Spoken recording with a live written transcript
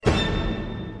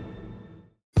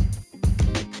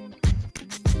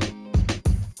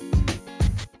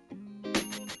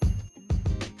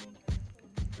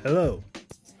Hello.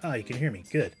 Ah, you can hear me.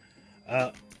 Good.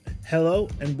 Uh, Hello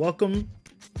and welcome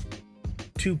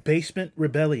to Basement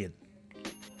Rebellion.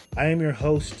 I am your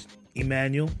host,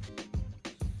 Emmanuel,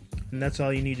 and that's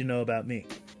all you need to know about me.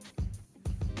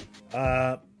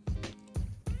 Uh,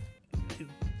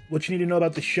 what you need to know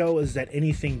about the show is that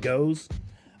anything goes.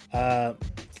 I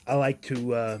like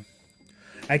to,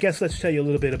 I guess let's tell you a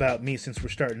little bit about me since we're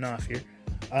starting off here.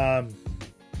 I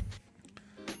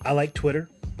like Twitter.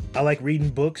 I like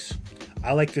reading books.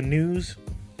 I like the news.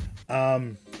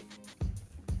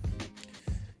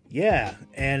 Yeah,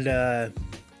 and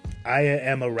I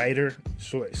am a writer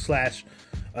slash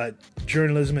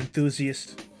journalism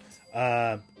enthusiast.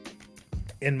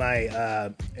 In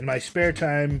my spare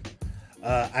time,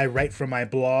 I write for my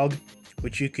blog,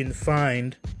 which you can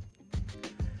find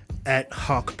at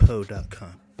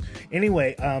hawkpo.com.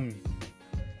 Anyway,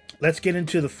 let's get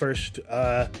into the first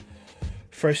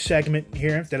segment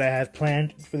here that I have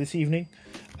planned for this evening.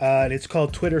 And it's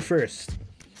called Twitter First.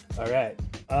 All right.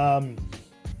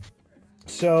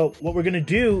 So what we're going to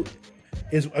do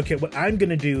is, what I'm going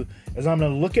to do is I'm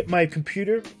going to look at my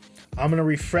computer. I'm going to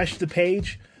refresh the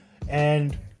page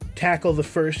and tackle the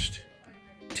first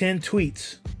 10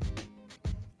 tweets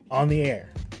on the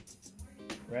air.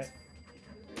 Right?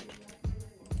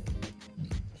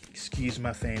 Excuse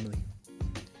my family.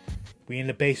 We in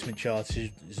the basement, y'all. This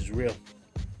is real.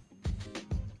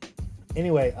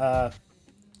 Anyway,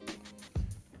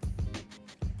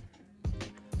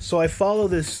 so I follow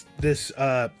this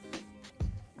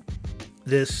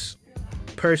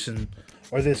person,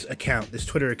 or this account, this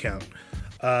Twitter account,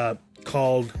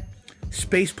 called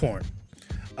Space Porn.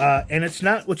 And it's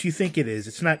not what you think it is.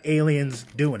 It's not aliens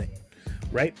doing it,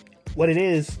 right? What it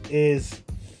is it's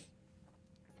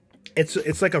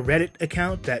like a Reddit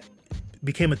account that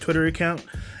became a Twitter account,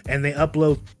 and they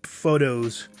upload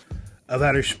photos of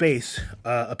outer space,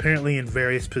 apparently in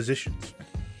various positions.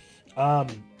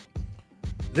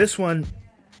 This one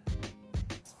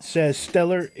says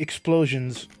stellar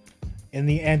explosions in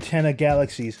the antenna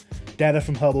galaxies. Data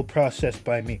from Hubble processed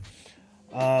by me.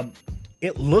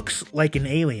 It looks like an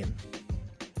alien,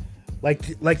 like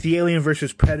the Alien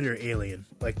versus Predator alien,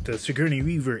 like the Sigourney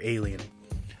Weaver alien,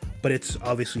 but it's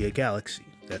obviously a galaxy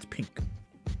that's pink.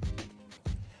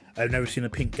 I've never seen a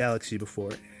pink galaxy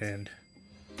before, and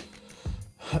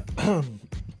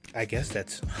I guess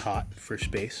that's hot for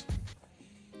space.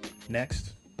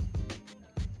 Next.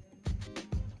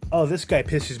 Oh, this guy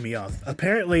pisses me off.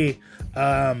 Apparently,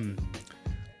 Elon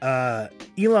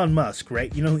Musk,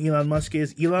 right? You know who Elon Musk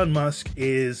is? Elon Musk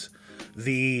is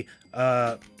the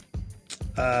CEO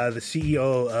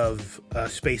of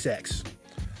SpaceX.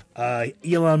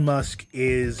 Elon Musk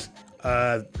is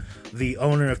the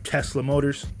owner of Tesla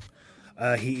Motors.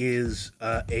 He is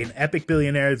an epic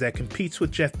billionaire that competes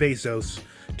with Jeff Bezos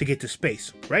to get to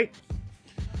space, right?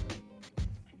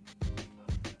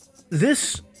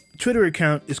 This Twitter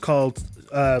account is called,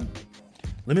 let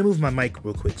me move my mic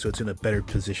real quick so it's in a better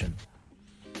position.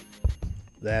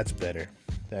 That's better.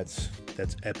 That's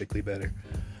epically better.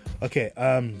 Okay,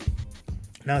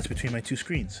 now it's between my two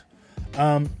screens.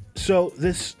 So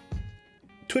this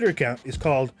Twitter account is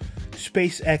called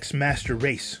SpaceX Master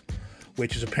Race,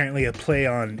 which is apparently a play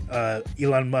on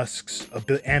Elon Musk's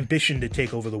ambition to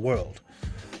take over the world.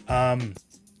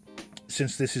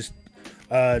 Since this is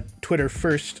Twitter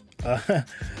First,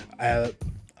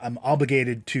 I'm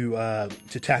obligated to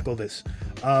tackle this.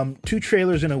 2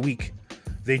 trailers in a week.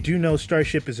 They do know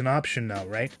Starship is an option now,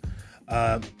 right?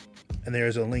 And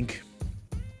there's a link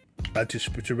to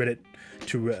Reddit,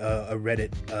 to a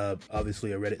Reddit,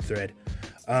 obviously a Reddit thread.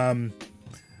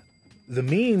 The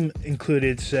meme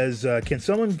included says, "Can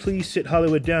someone please sit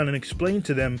Hollywood down and explain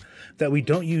to them that we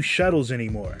don't use shuttles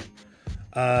anymore?"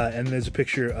 And there's a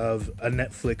picture of a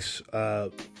Netflix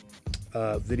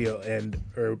video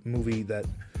or movie that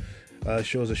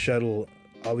shows a shuttle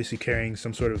obviously carrying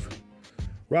some sort of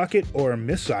rocket or a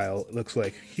missile. It looks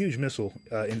like huge missile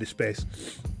into space.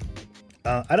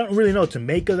 I don't really know what to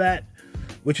make of that,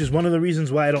 which is one of the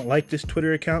reasons why I don't like this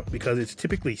Twitter account, because it's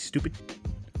typically stupid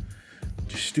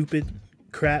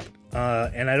crap,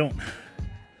 and I don't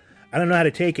know how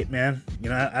to take it, man. You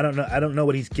know, I don't know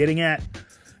what he's getting at.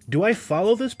 Do I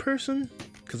follow this person?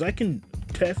 Because I can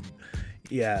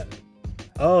yeah.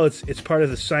 Oh, it's part of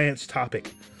the science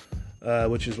topic,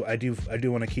 which is what I do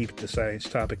want to keep the science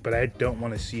topic, but I don't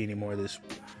want to see any more of this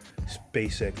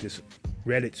this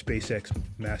Reddit SpaceX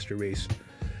Master Race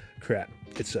crap.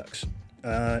 It sucks.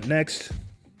 Next,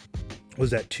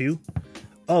 was that 2?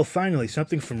 Oh, finally,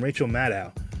 something from Rachel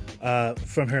Maddow,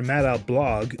 from her Maddow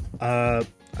blog. I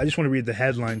just want to read the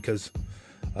headline because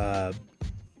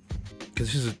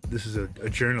because this is a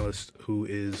journalist who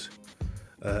is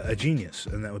a genius,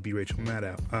 and that would be Rachel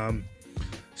Maddow.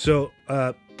 So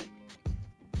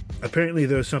apparently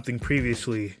there was something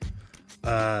previously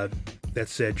that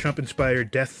said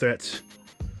Trump-inspired death threats.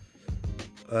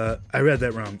 I read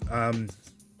that wrong.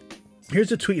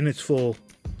 Here's a tweet in its full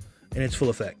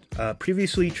effect.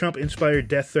 Previously, Trump-inspired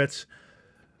death threats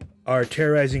are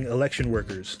terrorizing election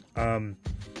workers.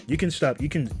 You can stop.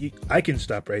 I can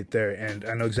stop right there, and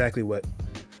I know exactly what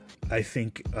I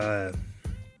think.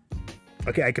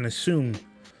 Okay, I can assume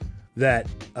that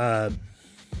the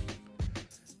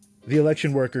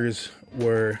election workers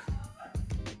were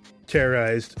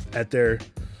terrorized at their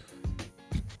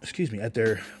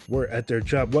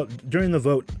job. Well, during the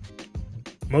vote,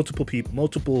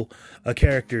 multiple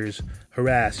characters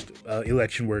harassed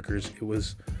election workers. It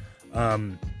was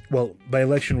well, by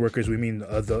election workers we mean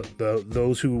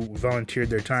those who volunteered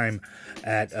their time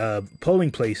at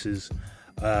polling places,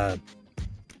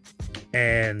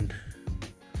 and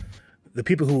the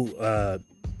people who wanted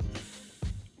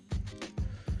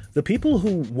the people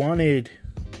who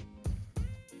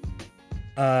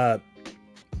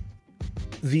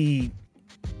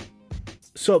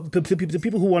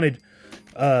wanted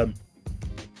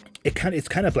it's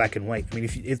kind of black and white. I mean,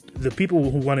 if the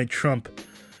people who wanted Trump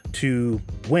to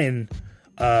win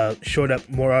showed up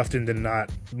more often than not,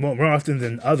 more often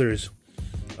than others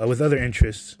with other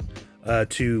interests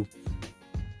to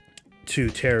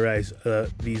terrorize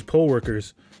these poll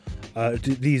workers,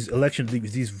 these election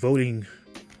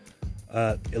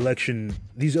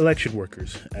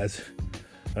workers. As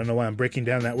I don't know why I'm breaking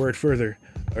down that word further,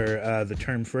 or the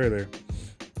term further.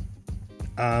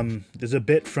 There's a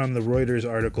bit from the Reuters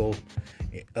article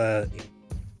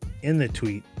in the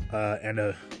tweet, and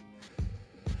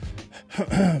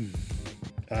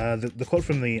the quote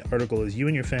from the article is, "You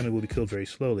and your family will be killed very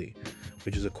slowly,"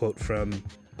 which is a quote from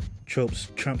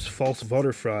Trump's false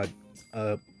voter fraud.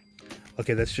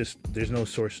 Okay, that's just, there's no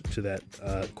source to that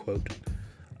quote.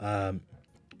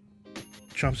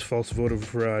 Trump's false voter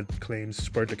fraud claims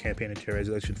sparked a campaign to terrorize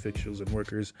election officials and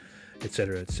workers,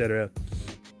 etc., etc.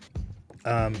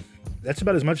 That's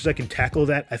about as much as I can tackle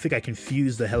that. I think I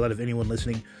confused the hell out of anyone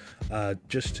listening,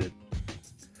 just to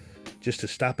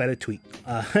stop at a tweet.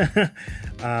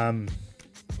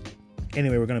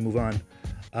 Anyway, we're gonna move on.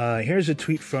 Here's a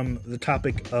tweet from the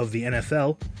topic of the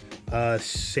NFL.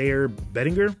 Sayer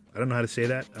Bettinger. I don't know how to say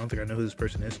that. I don't think I know who this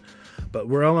person is. But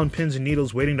we're all on pins and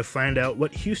needles waiting to find out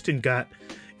what Houston got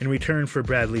in return for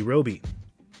Bradley Roby.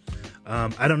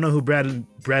 I don't know who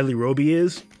Bradley Roby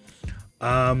is.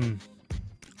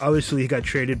 Obviously, he got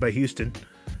traded by Houston,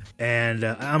 and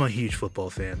I'm a huge football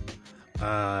fan.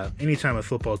 Anytime a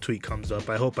football tweet comes up,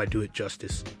 I hope I do it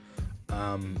justice.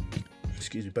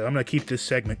 Excuse me, but I'm going to keep this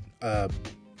segment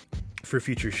for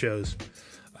future shows.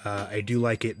 I do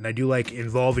like it, and I do like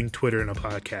involving Twitter in a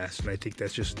podcast, and I think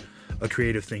that's just a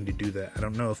creative thing to do that. I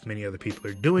don't know if many other people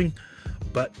are doing,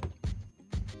 but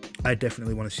I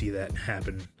definitely want to see that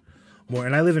happen more.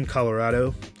 And I live in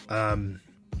Colorado. I'm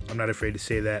not afraid to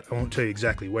say that. I won't tell you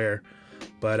exactly where,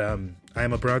 but I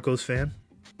am a Broncos fan.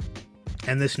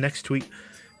 And this next tweet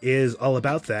is all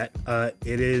about that.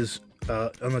 It is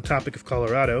on the topic of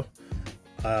Colorado.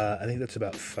 I think that's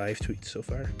about 5 tweets so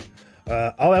far.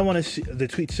 All I want to see, the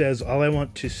tweet says, all I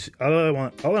want is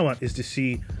to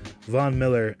see Von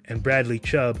Miller and Bradley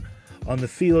Chubb on the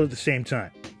field at the same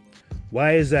time.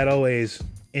 Why is that always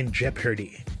in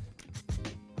jeopardy?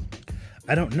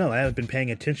 I don't know. I haven't been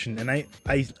paying attention, and I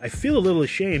feel a little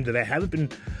ashamed that I haven't been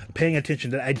paying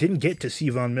attention, that I didn't get to see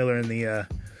Von Miller in the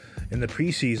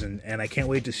preseason, and I can't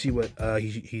wait to see what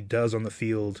he does on the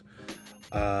field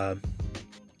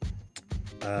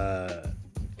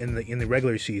in the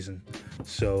regular season.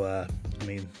 So I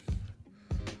mean,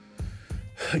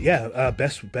 yeah,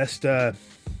 best.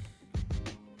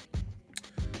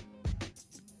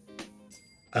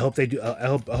 I hope they do. I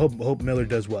hope Miller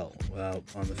does well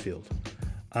on the field.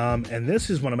 And this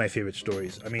is one of my favorite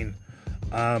stories. I mean,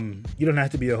 you don't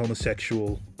have to be a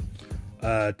homosexual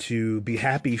to be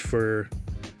happy for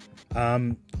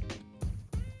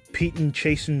Pete and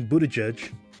Chasen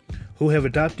Buttigieg, who have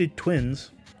adopted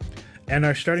twins and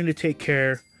are starting to take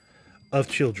care of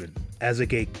children as a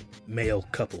gay male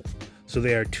couple. So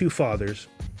they are 2 fathers.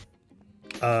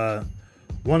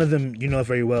 One of them you know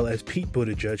very well as Pete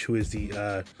Buttigieg, who is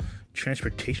the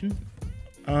transportation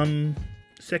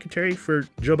secretary for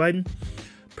Joe Biden,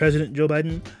 President Joe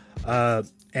Biden,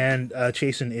 and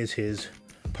Chasen is his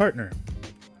partner.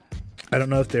 I don't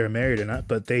know if they're married or not,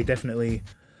 but they definitely,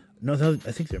 no,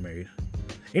 I think they're married.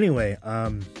 Anyway,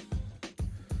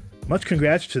 much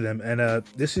congrats to them. And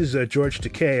this is George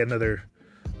Takei, another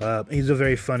He's a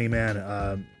very funny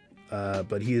man,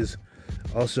 but he is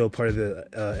also part of the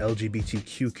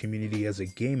LGBTQ community as a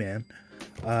gay man.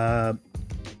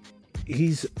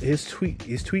 His tweet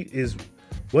is,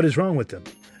 "What is wrong with them?"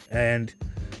 And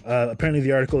apparently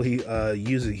the article he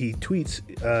tweets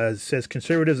says,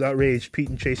 "Conservatives outraged Pete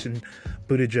and Jason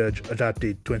Buttigieg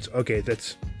adopted twins." Okay,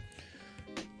 that's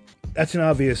an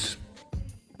obvious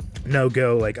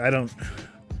no-go. Like, I don't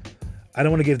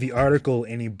want to give the article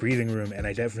any breathing room, and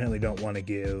I definitely don't want to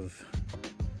give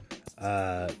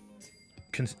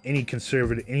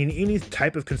any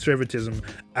type of conservatism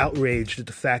outraged at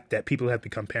the fact that people have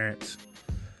become parents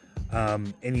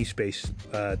any space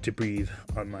to breathe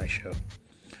on my show.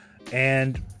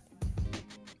 And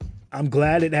I'm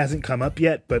glad it hasn't come up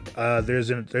yet, but there's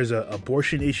a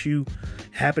abortion issue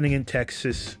happening in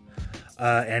Texas,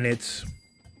 and it's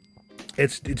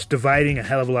dividing a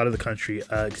hell of a lot of the country,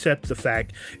 except for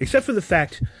the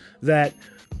fact that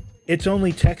it's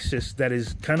only Texas that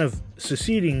is kind of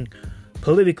seceding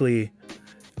politically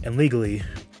and legally,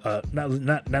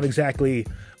 not exactly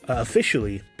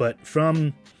officially, but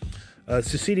from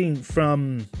seceding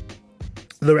from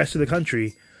the rest of the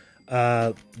country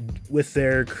with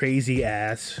their crazy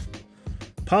ass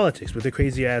politics, with their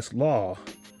crazy ass law,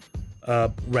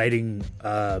 writing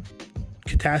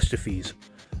catastrophes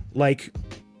like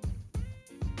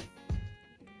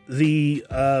the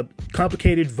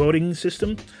complicated voting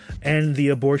system and the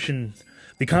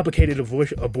complicated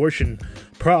abortion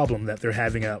problem that they're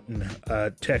having out in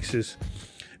Texas,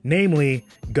 namely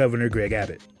Governor Greg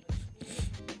Abbott.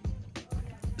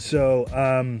 So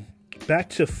back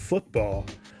to football.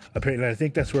 Apparently, I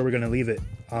think that's where we're going to leave it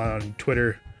on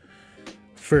Twitter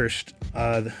first.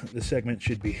 The segment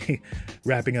should be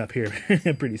wrapping up here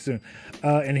pretty soon.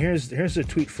 And here's a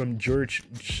tweet from George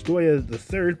Stoya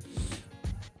III,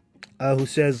 who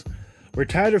says, "We're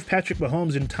tired of Patrick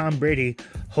Mahomes and Tom Brady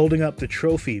holding up the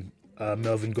trophy,"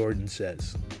 Melvin Gordon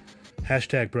says.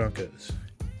 #Broncos.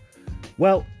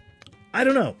 Well, I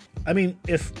don't know. I mean,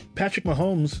 if Patrick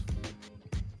Mahomes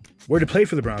were to play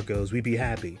for the Broncos, we'd be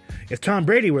happy. If Tom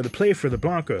Brady were to play for the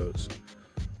Broncos,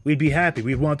 we'd be happy.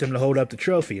 We'd want them to hold up the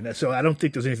trophy. And so I don't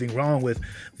think there's anything wrong with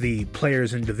the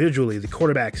players individually, the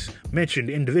quarterbacks mentioned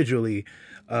individually,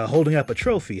 holding up a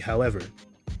trophy. However,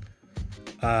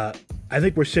 I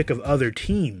think we're sick of other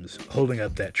teams holding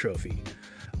up that trophy.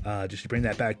 Just to bring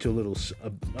that back to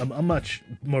a much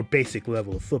more basic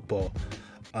level of football.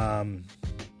 We'll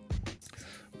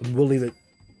leave it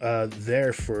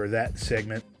there for that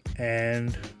segment.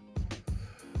 And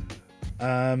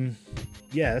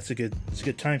yeah, it's a good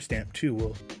timestamp too.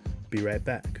 We'll be right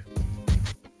back.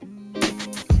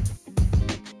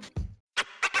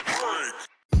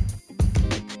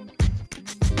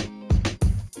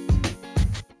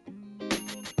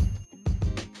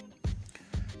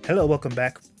 Hello, welcome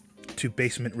back to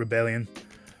Basement Rebellion.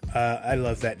 I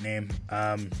love that name.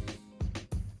 And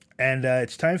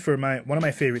it's time for one of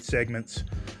my favorite segments,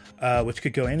 which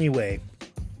could go any way.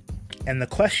 And the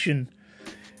question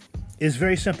is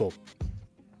very simple.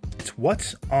 It's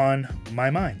what's on my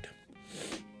mind.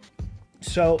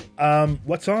 So,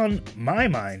 what's on my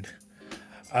mind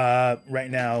right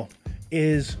now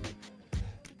is,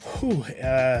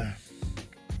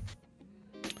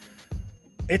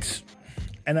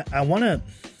 and I want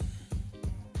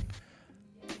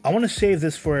to save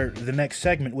this for the next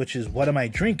segment, which is what am I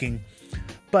drinking?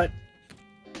 But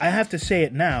I have to say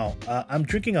it now. I'm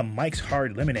drinking a Mike's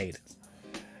Hard Lemonade.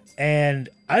 And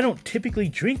I don't typically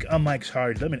drink a Mike's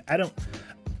Hard Lemonade.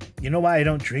 You know why I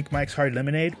don't drink Mike's Hard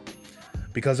Lemonade?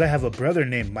 Because I have a brother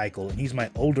named Michael, and he's my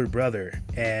older brother.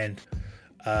 And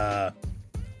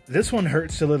this one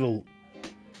hurts a little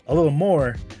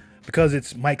more because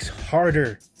it's Mike's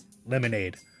Harder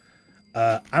Lemonade.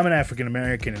 I'm an African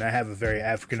American, and I have a very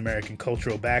African American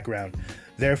cultural background.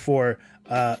 Therefore,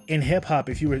 in hip hop,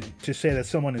 if you were to say that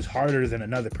someone is harder than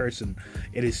another person,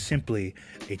 it is simply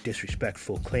a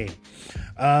disrespectful claim.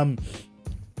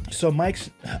 So Mike's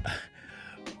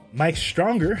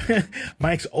stronger,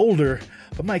 Mike's older,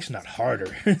 but Mike's not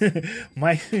harder.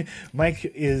 Mike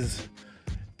is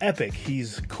epic.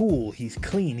 He's cool. He's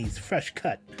clean. He's fresh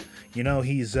cut. You know,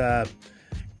 he's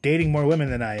dating more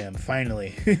women than I am,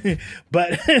 finally.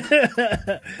 But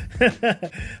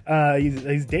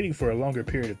he's dating for a longer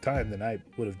period of time than I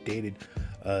would have dated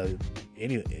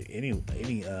any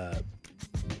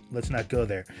let's not go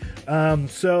there.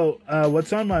 So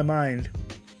what's on my mind?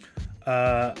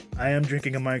 I am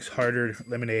drinking a Mike's Harder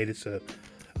Lemonade. It's a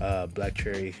black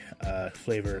cherry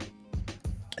flavor.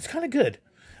 It's kind of good.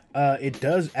 It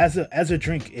does, as a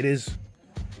drink, it is,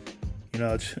 you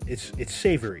know, it's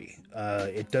savory.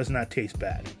 It does not taste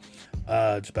bad.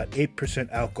 It's about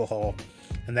 8% alcohol,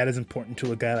 and that is important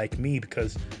to a guy like me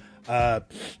because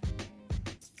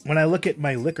when I look at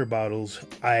my liquor bottles,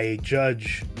 I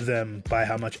judge them by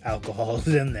how much alcohol is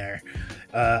in there.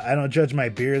 I don't judge my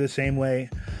beer the same way.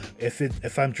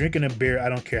 If I'm drinking a beer, I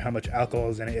don't care how much alcohol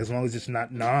is in it, as long as it's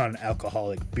not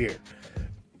non-alcoholic beer.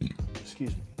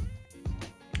 Excuse me.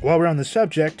 While we're on the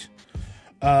subject,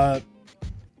 I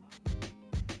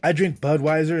drink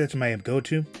Budweiser. That's my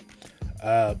go-to.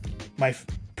 My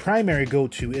primary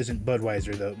go-to isn't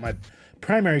Budweiser, though. My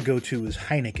primary go-to is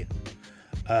Heineken.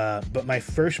 But my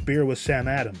first beer was Sam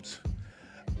Adams.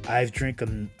 I've drunk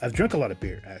a lot of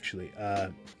beer, actually.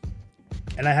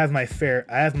 And I have my fair.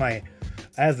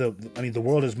 The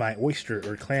world is my oyster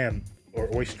or clam or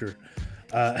oyster.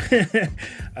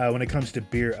 When it comes to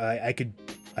beer, I could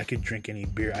drink any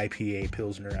beer, IPA,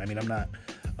 Pilsner. I mean, I'm not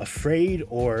afraid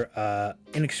or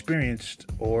inexperienced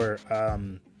or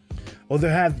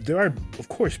there are of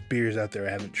course beers out there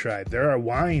I haven't tried. There are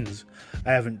wines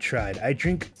I haven't tried. I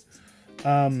drink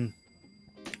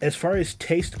as far as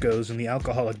taste goes in the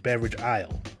alcoholic beverage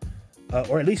aisle,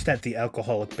 or at least at the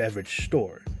alcoholic beverage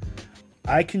store,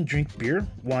 I can drink beer,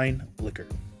 wine, liquor.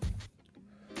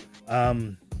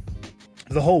 The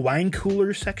whole wine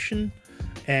cooler section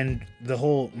and the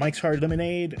whole Mike's Hard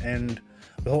Lemonade and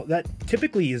the whole, that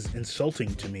typically is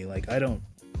insulting to me. Like I don't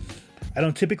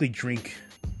typically drink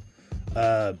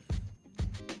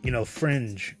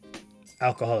fringe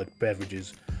alcoholic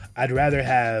beverages. I'd rather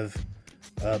have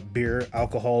beer,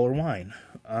 alcohol, or wine.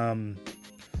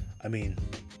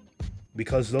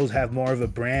 Because those have more of a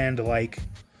brand-like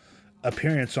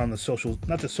appearance on the social,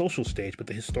 not the social stage, but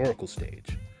the historical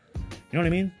stage. You know what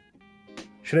I mean?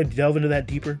 Should I delve into that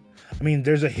deeper? I mean,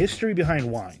 there's a history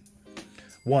behind wine.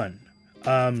 One,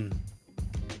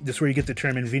 this is where you get the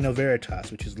term in vino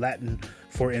veritas, which is Latin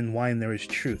for in wine there is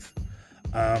truth.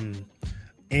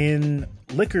 In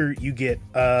liquor, you get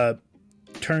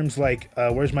terms like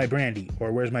where's my brandy,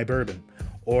 or where's my bourbon,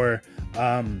 or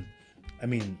and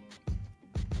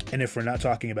if we're not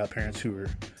talking about parents who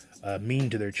are mean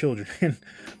to their children,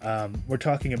 we're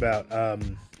talking about I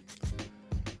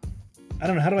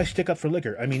don't know, how do I stick up for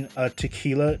liquor? I mean,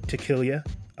 tequila.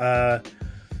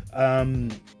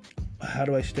 How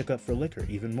do I stick up for liquor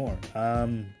even more?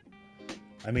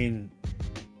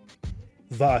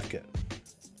 Vodka.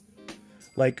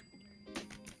 Like,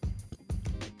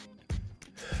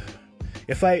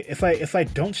 if I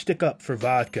don't stick up for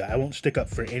vodka, I won't stick up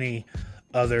for any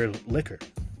other liquor.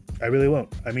 I really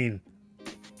won't. I mean,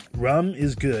 rum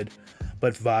is good,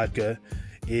 but vodka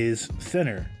is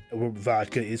thinner.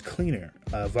 Vodka is cleaner.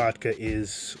 Vodka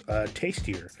is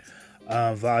tastier.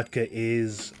 Vodka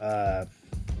is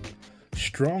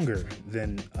stronger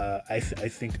than I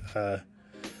think.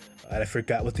 I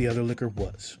forgot what the other liquor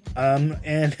was. But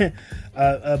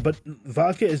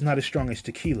vodka is not as strong as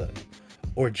tequila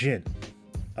or gin.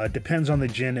 Depends on the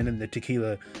gin and then the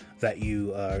tequila that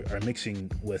you are mixing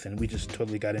with, and we just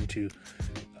totally got into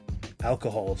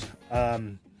alcohols.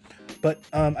 But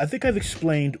I think I've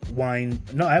explained wine.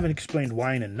 No, I haven't explained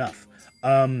wine enough.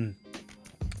 I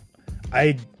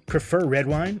prefer red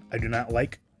wine. I do not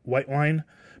like white wine,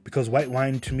 because white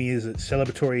wine to me is a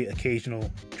celebratory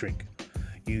occasional drink.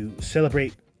 You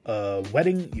celebrate a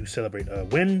wedding, you celebrate a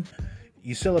win,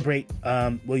 you celebrate,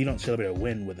 you don't celebrate a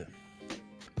win with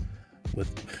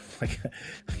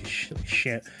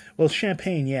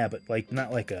champagne, yeah, but like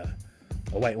not like a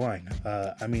white wine.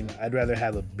 I'd rather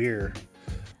have a beer,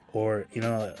 or I'd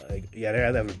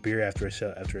rather have a beer after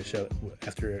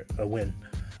a win.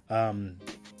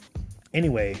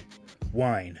 Anyway,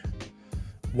 wine.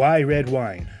 Why red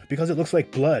wine? Because it looks like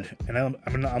blood, and I'm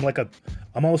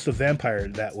almost a vampire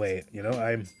that way.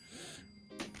 I'm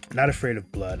not afraid of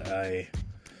blood. I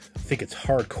think it's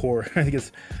hardcore. I think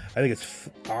it's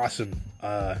awesome.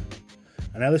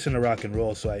 And I listen to rock and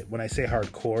roll, so when I say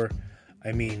hardcore,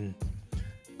 I mean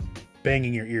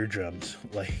banging your eardrums.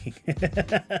 Like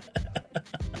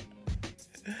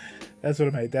that's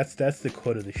the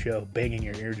quote of the show: banging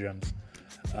your eardrums.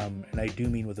 And I do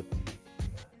mean with a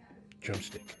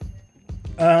drumstick.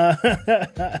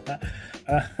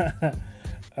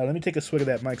 Let me take a swig of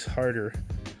that Mike's Harder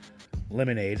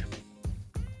lemonade,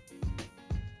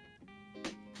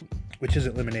 which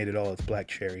isn't lemonade at all. It's black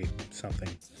cherry something.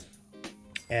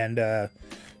 And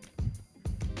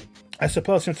I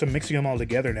suppose since I'm mixing them all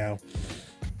together now,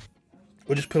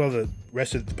 we'll just put the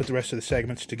rest of the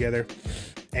segments together.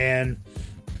 And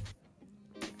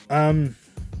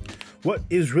what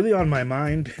is really on my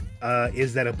mind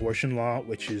is that abortion law,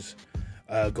 which is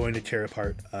going to tear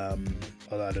apart a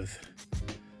lot of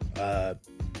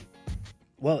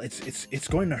well, it's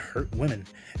going to hurt women,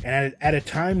 and at a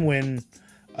time when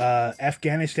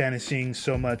Afghanistan is seeing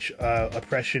so much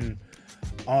oppression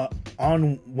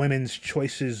on women's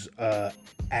choices,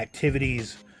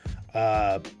 activities,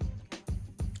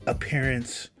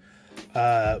 appearance,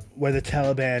 where the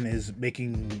Taliban is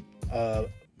making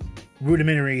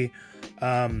rudimentary,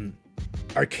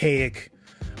 archaic,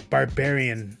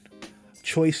 barbarian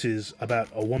choices about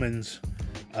a woman's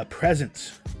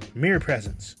mere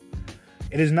presence.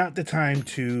 It is not the time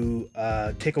to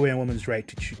take away a woman's right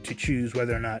to choose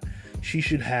whether or not she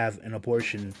should have an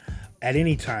abortion at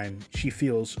any time she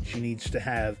feels she needs to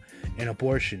have an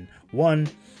abortion. One,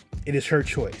 it is her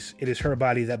choice. It is her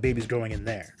body. That baby's growing in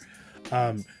there.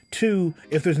 Two,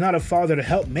 if there's not a father to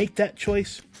help make that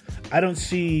choice, I don't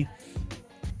see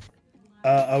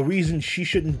a reason she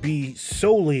shouldn't be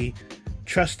solely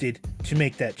trusted to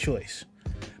make that choice,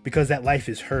 because that life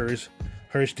is hers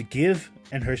to give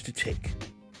and hers to take.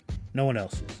 No one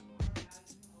else's.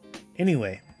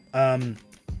 Anyway, I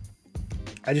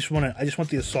just want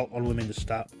the assault on women to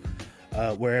stop,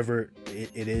 wherever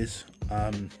it is.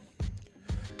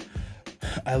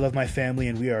 I love my family,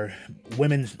 and we are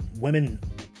women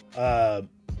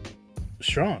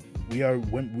strong. We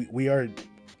are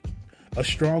a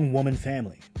strong woman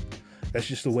family. That's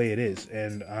just the way it is.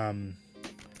 And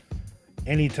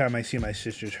anytime I see my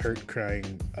sisters hurt,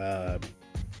 crying,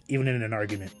 even in an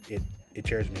argument, it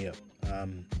tears me up.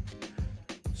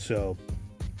 So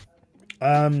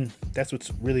that's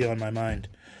what's really on my mind,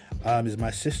 is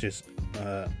my sisters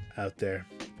out there.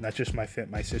 Not just my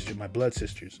sister, my blood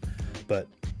sisters, but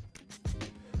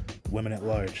women at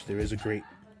large. There is a great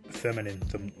feminine,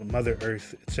 the Mother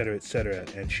Earth, etc.,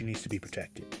 and she needs to be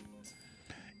protected.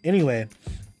 Anyway,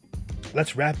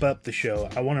 let's wrap up the show.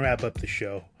 I want to wrap up the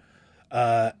show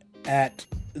at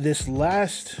this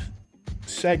last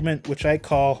segment, which I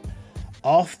call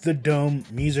Off the Dome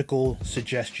Musical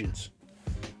Suggestions.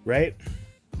 Right?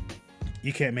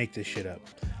 You can't make this shit up.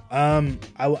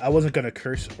 I wasn't gonna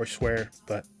curse or swear,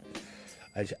 but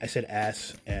I said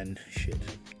ass and shit.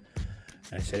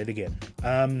 And I said it again.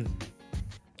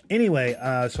 Anyway,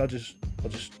 so I'll just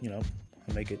I'll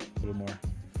make it a little more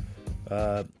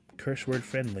curse word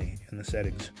friendly in the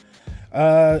settings.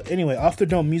 Anyway, Off the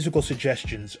Dome musical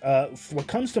suggestions. What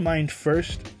comes to mind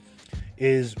first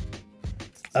is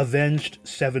Avenged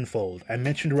Sevenfold. I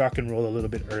mentioned rock and roll a little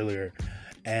bit earlier,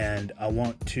 and I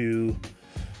want to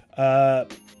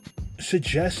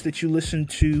suggest that you listen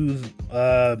to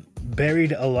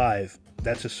Buried Alive.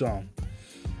 That's a song,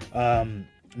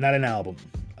 not an album,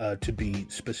 to be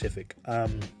specific. I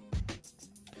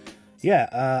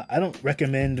don't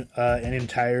recommend an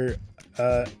entire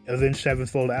Avenged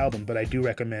Sevenfold album, but I do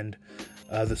recommend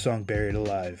the song Buried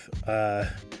Alive.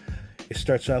 It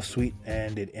starts off sweet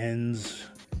and it ends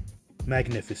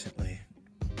magnificently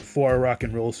for a rock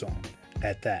and roll song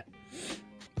at that.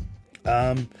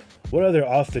 What other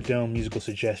off the dome musical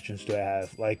suggestions do I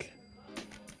have? Like,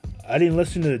 I didn't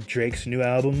listen to Drake's new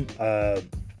album,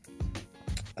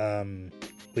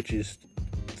 which is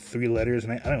 3 letters,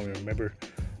 and I don't even remember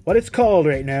what it's called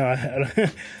right now.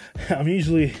 I'm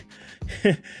usually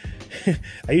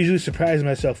I usually surprise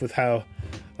myself with how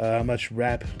much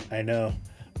rap I know,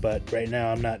 but right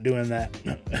now I'm not doing that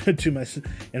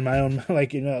in my own,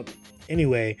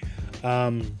 anyway.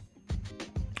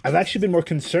 I've actually been more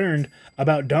concerned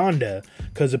about Donda,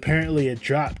 because apparently it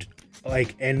dropped,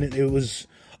 and it was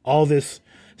all this.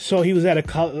 So he was at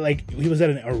he was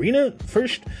at an arena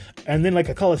first, and then a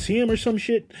Coliseum or some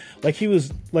shit. He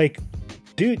was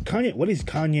dude, Kanye, what is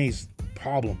Kanye's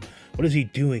problem? What is he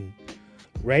doing?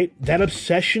 Right? That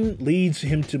obsession leads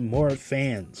him to more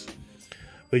fans,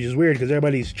 which is weird because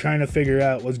everybody's trying to figure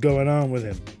out what's going on with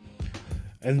him.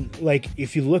 And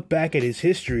if you look back at his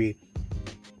history,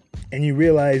 and you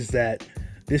realize that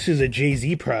this is a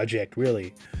Jay-Z project,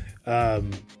 really.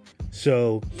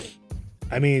 So,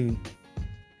 I mean,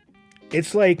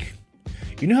 it's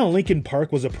you know how Linkin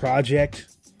Park was a project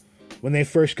when they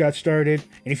first got started?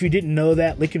 And if you didn't know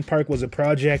that, Linkin Park was a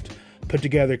project put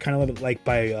together kind of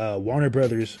by Warner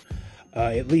Brothers.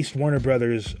 At least Warner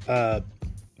Brothers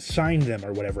signed them,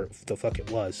 or whatever the fuck it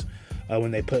was,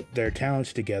 when they put their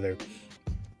talents together.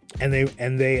 And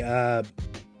they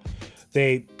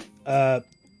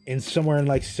in somewhere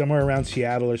around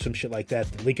Seattle or some shit like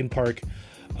that, Linkin Park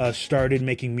started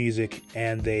making music,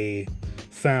 and they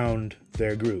found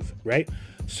their groove, right?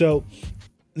 So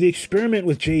the experiment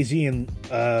with Jay-Z and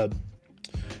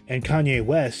Kanye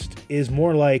West is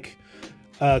more like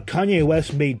Kanye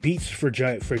West made beats for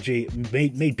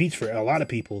made beats for a lot of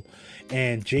people,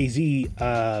 and Jay-Z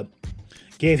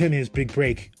gave him his big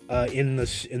break in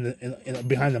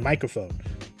behind the microphone,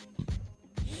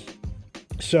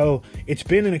 So it's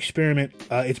been an experiment.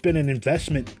 It's been an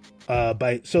investment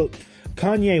so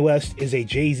Kanye West is a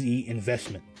Jay-Z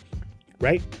investment,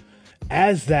 right?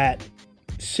 As that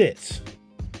sits,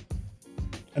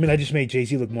 I mean, I just made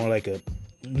Jay-Z look more like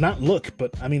not look,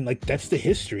 but I mean, like, that's the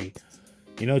history.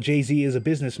 You know, Jay-Z is a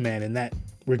businessman in that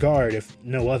regard, if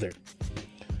no other.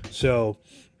 So,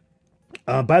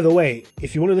 by the way,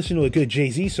 if you want to listen to a good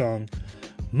Jay-Z song,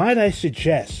 might I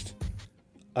suggest,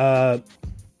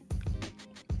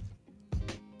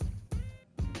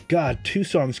 two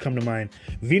songs come to mind.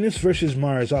 Venus vs.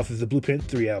 Mars off of the Blueprint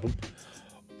 3 album,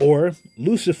 or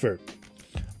Lucifer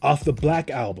off the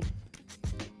Black album.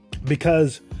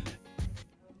 Because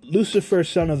Lucifer,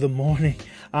 son of the morning,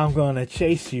 I'm gonna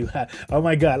chase you. Oh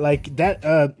my God, like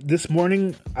that, this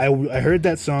morning I heard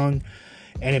that song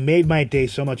and it made my day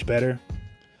so much better.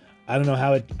 I don't know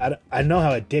how I know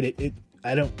how it did it.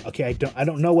 I don't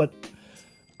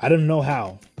know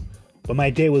how, but my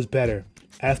day was better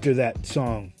after that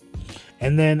song.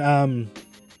 And then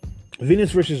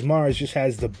Venus versus Mars just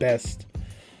has the best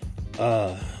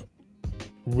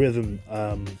rhythm.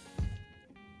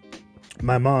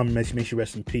 My mom, may she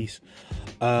rest in peace,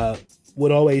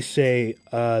 would always say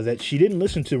that she didn't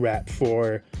listen to rap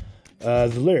for the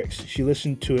lyrics. She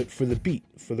listened to it for the beat,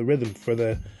 for the rhythm, for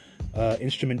the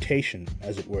instrumentation,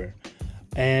 as it were.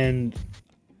 And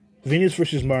Venus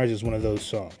vs. Mars is one of those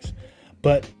songs.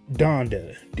 But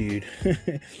Donda, dude.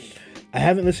 I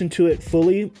haven't listened to it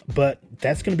fully, but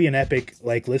that's going to be an epic,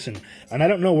 like, listen. And I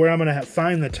don't know where I'm going to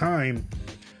find the time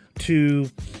to,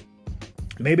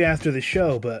 maybe after the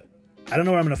show, but I don't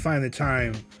know where I'm going to find the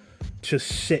time to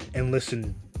sit and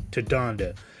listen to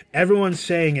Donda. Everyone's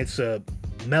saying it's a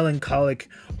melancholic,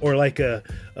 or like a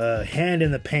hand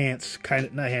in the pants, kind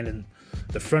of, not hand in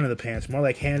the front of the pants, more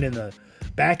like hand in the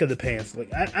back of the pants.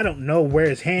 Like, I don't know where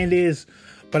his hand is,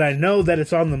 but I know that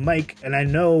it's on the mic, and I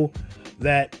know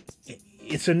that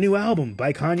it's a new album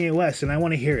by Kanye West, and I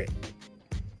want to hear it.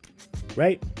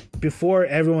 Right? Before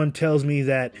everyone tells me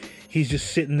that he's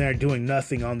just sitting there doing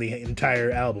nothing on the entire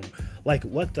album. Like,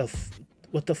 what is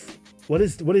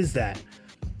that?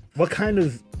 What kind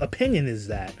of opinion is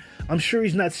that? I'm sure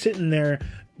he's not sitting there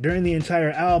during the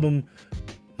entire album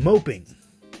moping.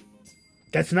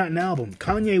 That's not an album.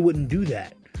 Kanye wouldn't do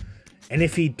that. And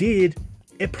if he did,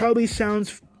 it probably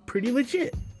sounds pretty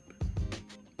legit.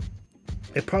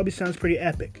 It probably sounds pretty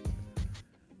epic.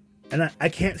 And I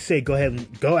can't say go ahead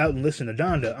and go out and listen to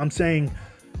Donda. I'm saying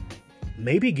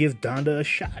maybe give Donda a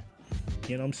shot.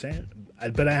 You know what I'm saying?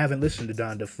 But I haven't listened to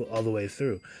Donda all the way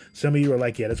through. Some of you are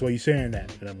like, yeah, that's why you're saying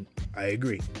that. And I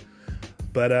agree.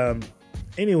 But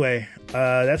anyway,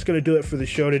 that's going to do it for the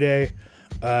show today.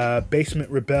 Basement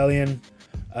Rebellion.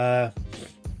 I'll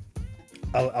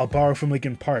borrow from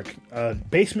Linkin Park.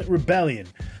 Basement Rebellion,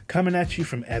 coming at you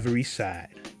from every side.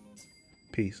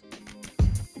 Peace.